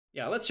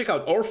Yeah, let's check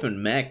out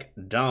Orphan Meg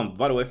Dump.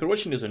 By the way, if you're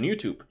watching this on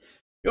YouTube,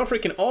 you're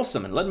freaking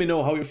awesome, and let me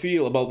know how you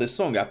feel about this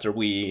song after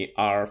we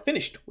are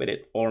finished with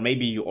it. Or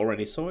maybe you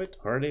already saw it,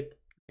 heard it.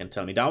 You can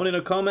tell me down in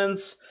the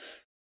comments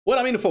what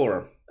I'm in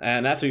for.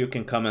 And after you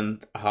can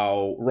comment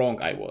how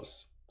wrong I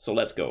was. So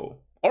let's go.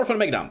 Orphan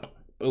Meg Dump.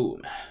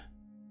 Boom.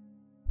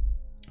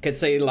 I can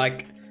say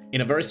like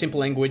in a very simple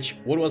language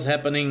what was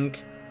happening.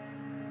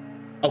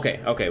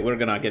 Okay, we're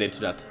gonna get into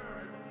that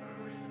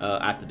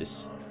after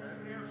this.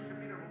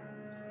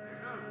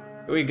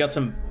 We got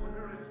some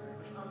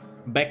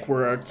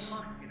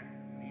backwards.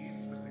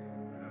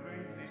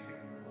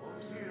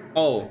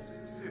 Oh,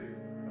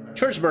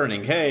 church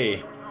burning.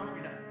 Hey,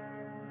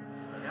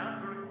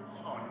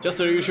 just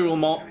the usual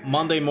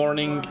Monday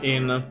morning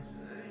in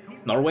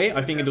Norway.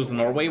 I think it was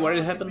Norway where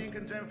it happened.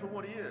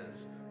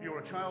 You're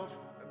a child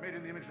made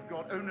in the image of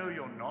God. Oh no,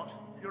 you're not.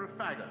 You're a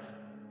faggot,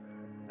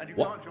 and you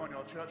can't join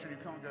our church, and you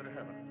can't go to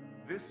heaven.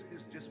 This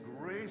is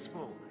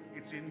disgraceful.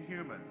 It's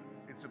inhuman.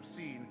 It's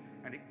obscene,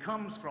 and it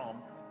comes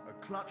from a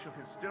clutch of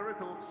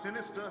hysterical,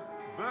 sinister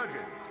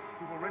virgins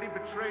who've already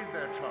betrayed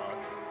their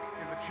charge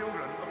in the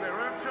children of their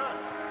own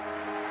church.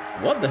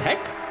 What the heck?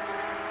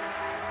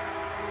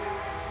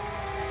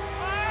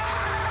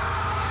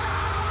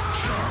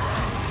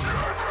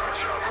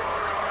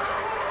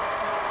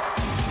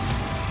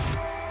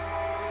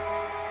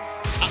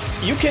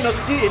 You cannot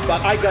see it,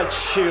 but I got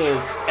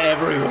chills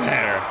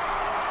everywhere.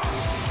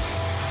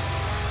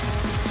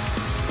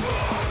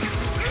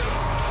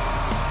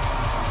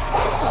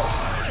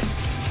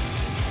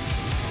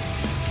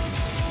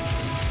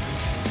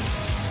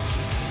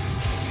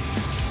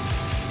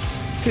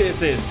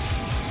 This is...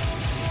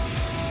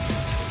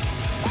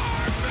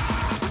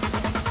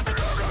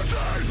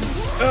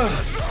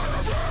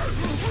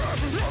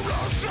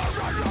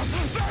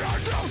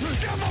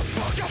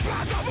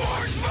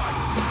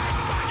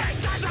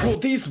 Bro,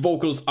 these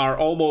vocals are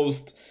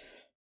almost...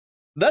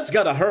 That's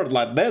gotta hurt,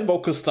 like, that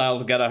vocal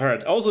style's gotta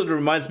hurt. Also, it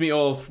reminds me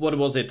of, what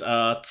was it,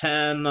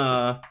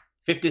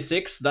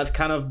 1056, that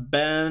kind of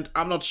band.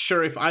 I'm not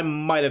sure if I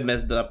might have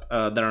messed up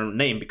their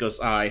name, because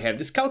I have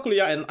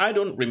dyscalculia and I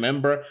don't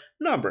remember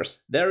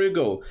numbers. There you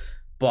go.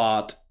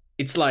 But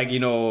it's like, you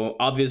know,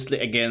 obviously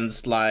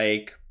against,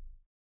 like,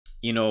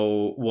 you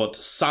know, what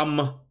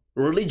some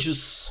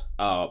religious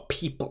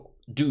people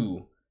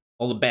do.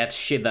 All the bad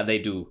shit that they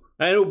do.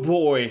 And oh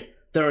boy,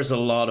 there's a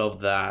lot of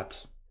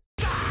that.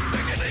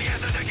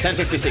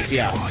 1056,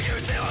 yeah.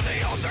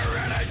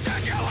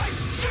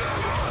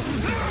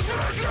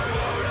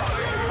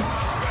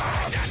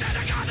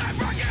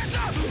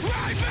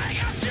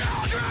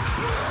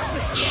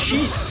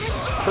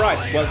 Jesus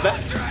Christ, well,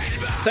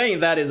 saying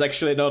that is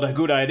actually not a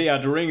good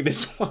idea during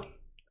this one.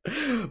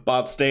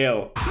 But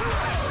still.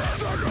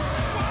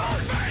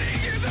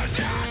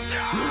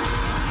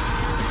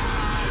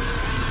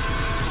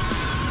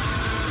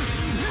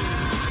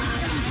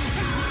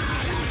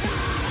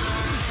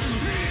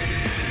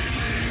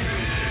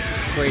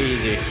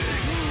 Crazy.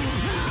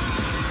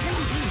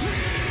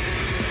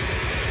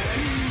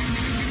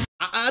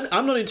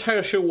 I'm not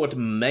entirely sure what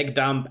Meg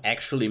Dump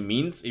actually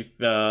means.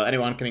 If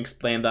anyone can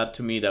explain that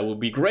to me, that would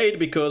be great,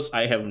 because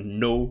I have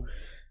no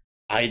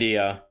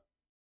idea.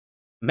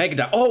 Meg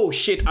Dump. Oh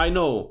shit, I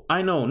know.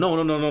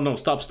 No.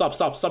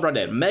 Stop right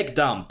there. Meg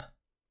Dump.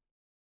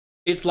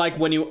 It's like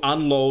when you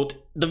unload,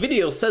 the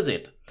video says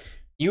it.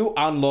 You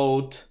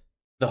unload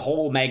the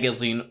whole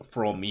magazine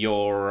from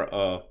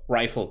your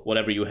rifle,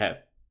 whatever you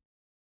have.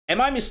 Am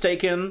I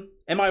mistaken?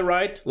 Am I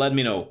right? Let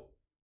me know.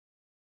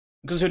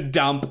 Because you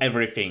dump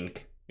everything.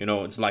 You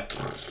know, it's like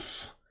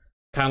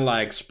kind of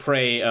like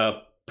spray,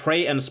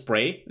 pray and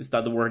spray. Is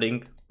that the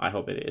wording? I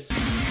hope it is.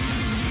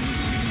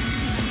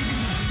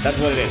 That's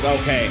what it is.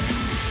 Okay.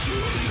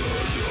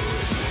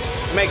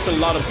 Makes a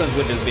lot of sense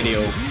with this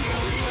video.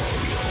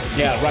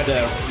 Yeah, right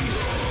there.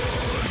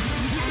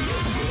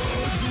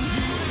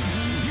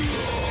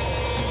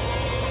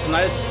 It's a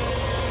nice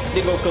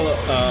lead vocal,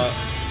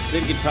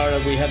 lead guitar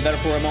that we had there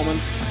for a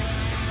moment.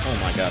 Oh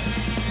my god.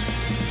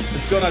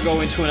 It's gonna go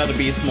into another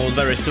beast mode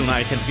very soon,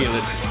 I can feel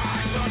it.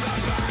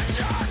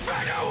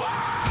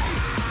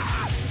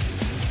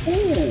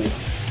 Ooh!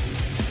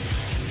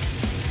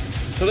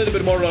 It's a little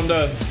bit more on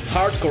the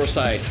hardcore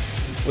side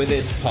with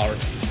this part.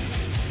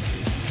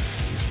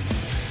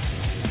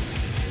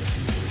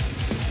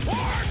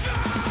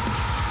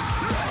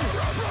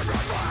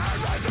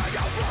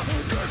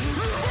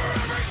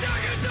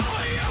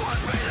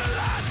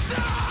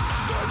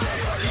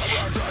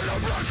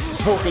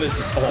 This vocalist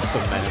is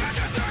awesome, man.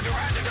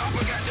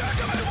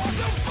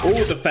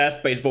 Oh, the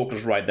fast-paced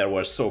vocals right there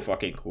were so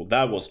fucking cool.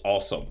 That was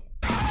awesome.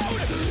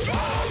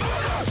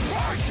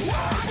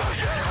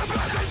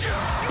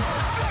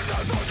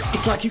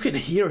 It's like you can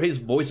hear his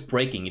voice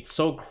breaking. It's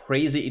so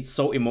crazy, it's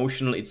so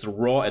emotional, it's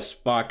raw as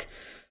fuck.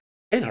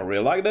 And I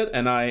really like that,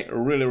 and I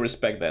really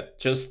respect that.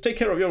 Just take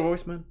care of your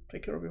voice, man.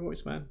 Take care of your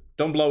voice, man.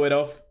 Don't blow it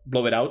off.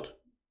 Blow it out.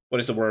 What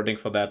is the wording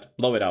for that?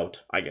 Blow it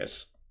out, I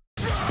guess.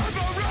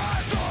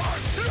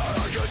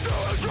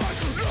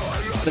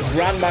 That's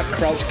Grandma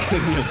Crouch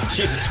killing music.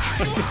 Jesus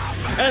Christ.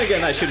 And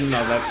again, I should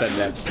not have said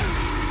that.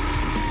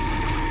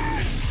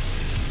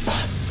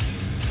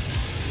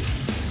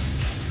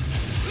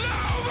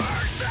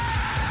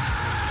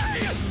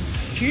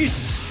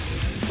 Jesus!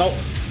 No,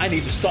 I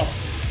need to stop.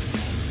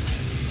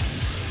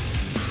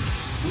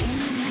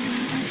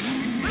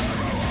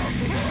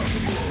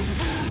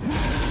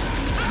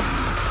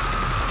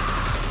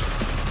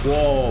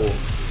 Whoa.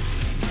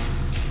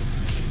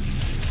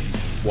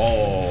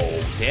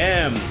 Whoa,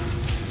 damn.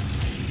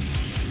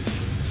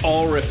 It's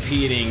all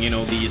repeating, you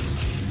know,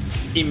 these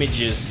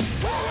images.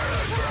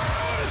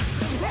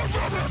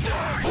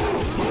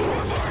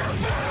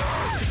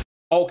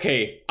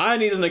 Okay, I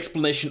need an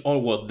explanation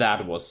on what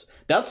that was.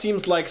 That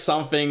seems like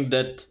something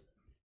that,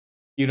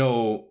 you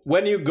know,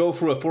 when you go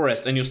through a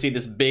forest and you see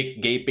this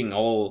big gaping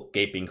hole,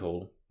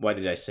 why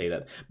did I say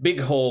that? Big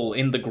hole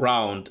in the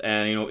ground,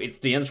 and you know, it's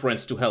the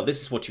entrance to hell.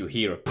 This is what you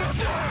hear.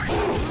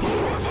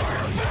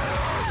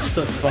 What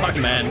the fuck,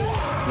 man?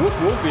 Whoop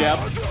whoop, yeah.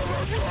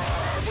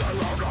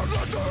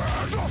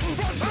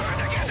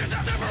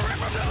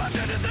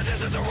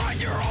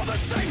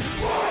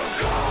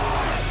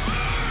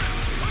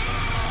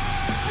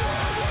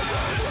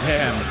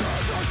 Damn.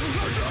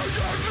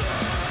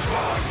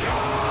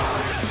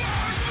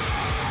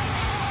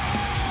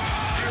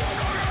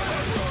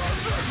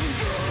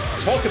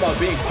 Talk about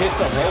being pissed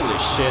off, holy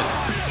shit.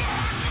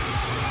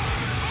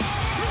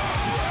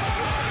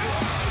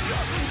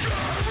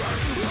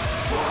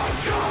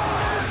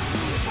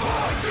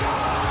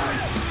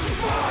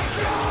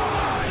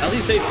 Does he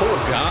say for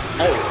God?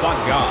 Oh,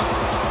 fuck God.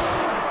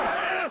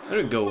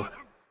 There we go.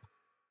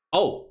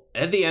 Oh,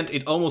 at the end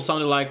it almost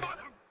sounded like...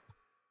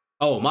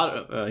 Oh,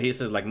 mother, he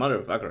says like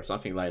motherfucker or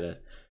something like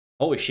that.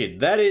 Holy shit,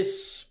 that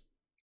is...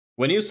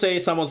 When you say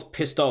someone's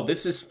pissed off,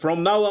 this is,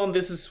 from now on,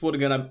 this is what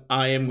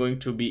I am going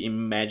to be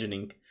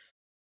imagining.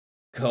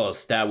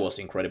 Cause that was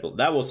incredible.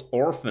 That was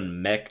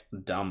Orphan Mech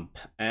Dump.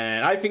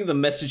 And I think the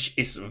message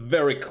is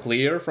very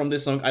clear from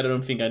this song. I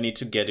don't think I need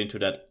to get into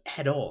that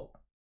at all.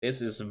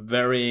 This is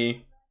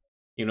very,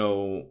 you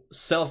know,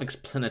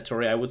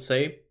 self-explanatory, I would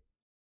say.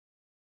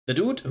 The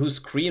dude who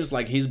screams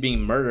like he's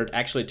being murdered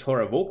actually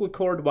tore a vocal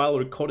cord while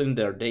recording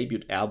their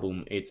debut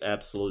album. It's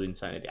absolute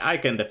insanity. I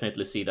can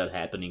definitely see that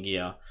happening,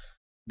 yeah.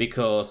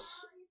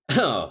 Because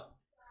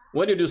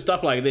when you do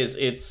stuff like this,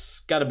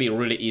 it's gotta be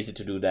really easy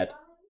to do that.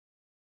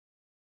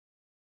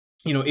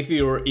 You know,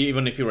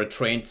 even if you're a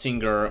trained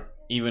singer,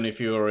 even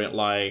if you're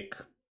like,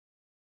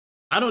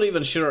 I'm not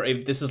even sure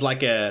if this is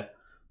like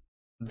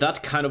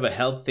that kind of a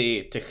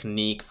healthy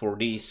technique for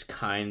these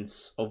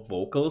kinds of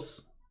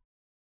vocals.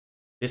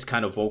 This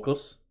kind of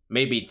vocals.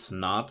 Maybe it's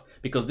not,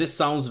 because this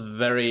sounds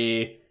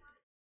very...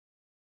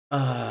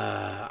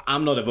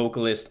 I'm not a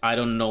vocalist, I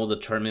don't know the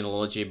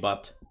terminology,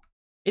 but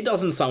it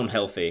doesn't sound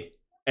healthy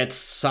at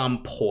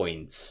some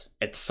points.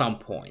 At some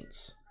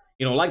points.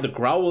 You know, like the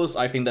growls,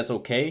 I think that's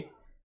okay.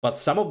 But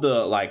some of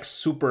the, like,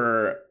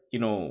 super, you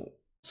know,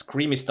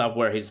 screamy stuff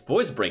where his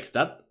voice breaks,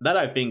 that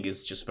I think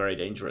is just very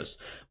dangerous.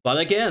 But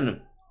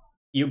again,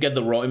 you get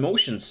the raw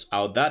emotions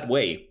out that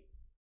way.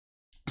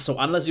 So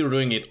unless you're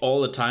doing it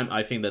all the time,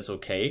 I think that's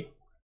okay.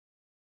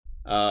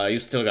 You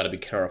still gotta be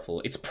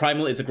careful. It's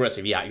primal, it's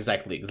aggressive. Yeah,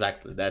 exactly.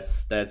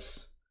 That's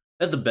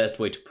the best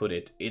way to put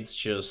it. It's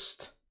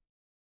just...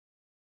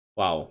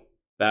 Wow.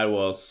 That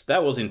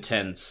was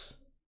intense.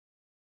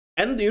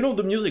 And, you know,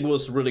 the music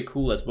was really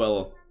cool as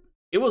well.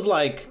 It was,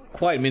 like,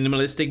 quite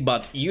minimalistic,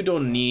 but you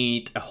don't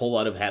need a whole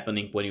lot of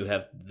happening when you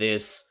have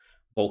this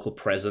vocal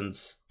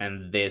presence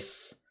and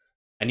this...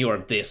 And you are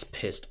this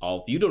pissed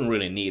off. You don't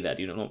really need that,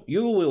 you know.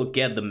 You will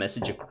get the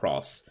message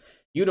across.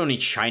 You don't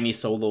need shiny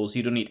solos.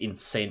 You don't need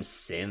insane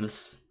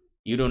synths.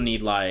 You don't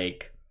need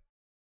like...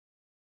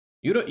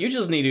 You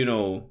just need, you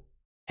know,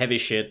 heavy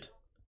shit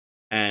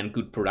and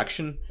good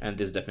production. And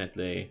this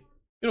definitely,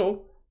 you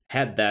know,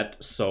 had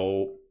that.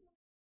 So,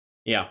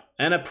 yeah.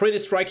 And a pretty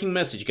striking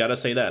message, gotta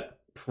say that.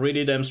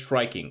 Pretty damn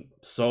striking.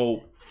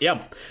 So, yeah.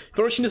 If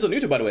you're watching this on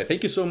YouTube, by the way,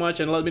 thank you so much,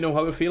 and let me know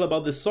how you feel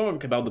about this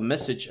song, about the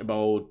message,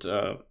 about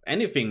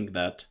anything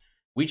that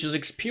we just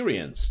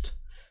experienced.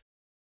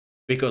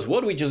 Because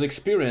what we just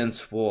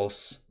experienced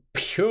was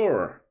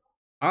pure,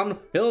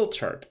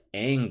 unfiltered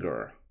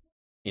anger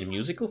in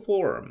musical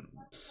form.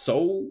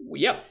 So,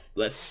 yeah,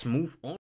 let's move on.